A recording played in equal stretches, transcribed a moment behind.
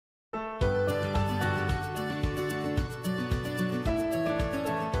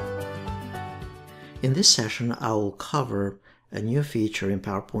In this session, I will cover a new feature in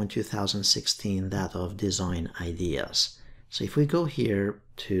PowerPoint 2016, that of design ideas. So if we go here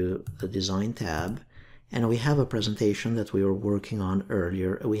to the design tab, and we have a presentation that we were working on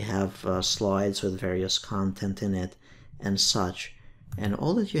earlier, we have slides with various content in it and such, and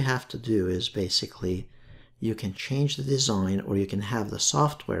all that you have to do is basically you can change the design, or you can have the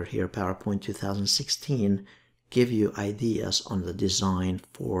software here, PowerPoint 2016, give you ideas on the design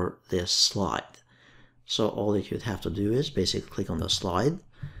for this slide. So all that you'd have to do is basically click on the slide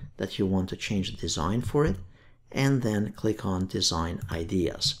that you want to change the design for it, and then click on Design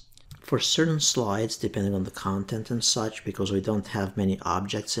Ideas. For certain slides, depending on the content and such, because we don't have many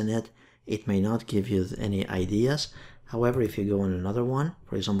objects in it, it may not give you any ideas. However, if you go on another one,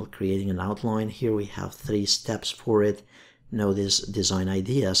 for example, creating an outline, here we have 3 steps for it. Notice Design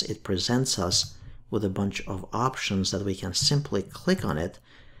Ideas, it presents us with a bunch of options that we can simply click on it,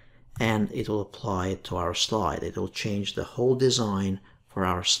 and it will apply it to our slide. It will change the whole design for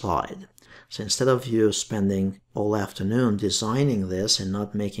our slide. So instead of you spending all afternoon designing this and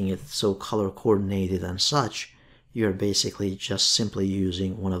not making it so color coordinated and such, you're basically just simply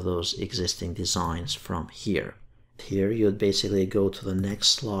using one of those existing designs from here. Here you'd basically go to the next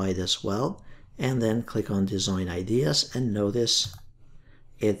slide as well, and then click on Design Ideas, and notice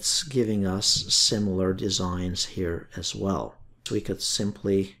it's giving us similar designs here as well. So we could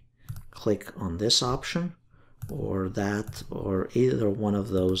simply click on this option or that, or either one of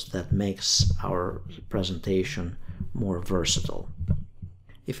those that makes our presentation more versatile.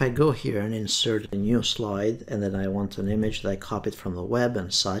 If I go here and insert a new slide, and then I want an image that I copied from the web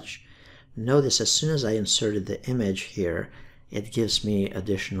and such, notice as soon as I inserted the image here, it gives me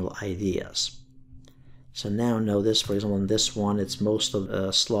additional ideas. So now notice, for example, in this one, it's most of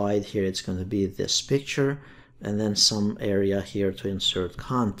the slide here, it's going to be this picture, and then some area here to insert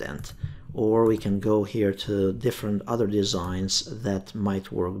content. Or we can go here to different other designs that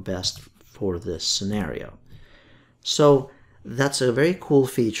might work best for this scenario. So that's a very cool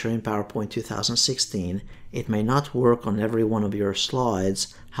feature in PowerPoint 2016. It may not work on every one of your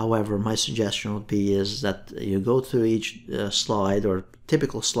slides. However, my suggestion would be is that you go through each slide or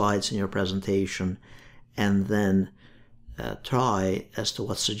typical slides in your presentation, and then try as to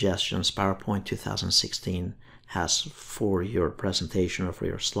what suggestions PowerPoint 2016 has for your presentation or for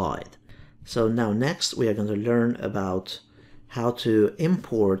your slide. So now next we are going to learn about how to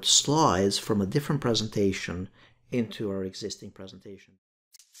import slides from a different presentation into our existing presentation.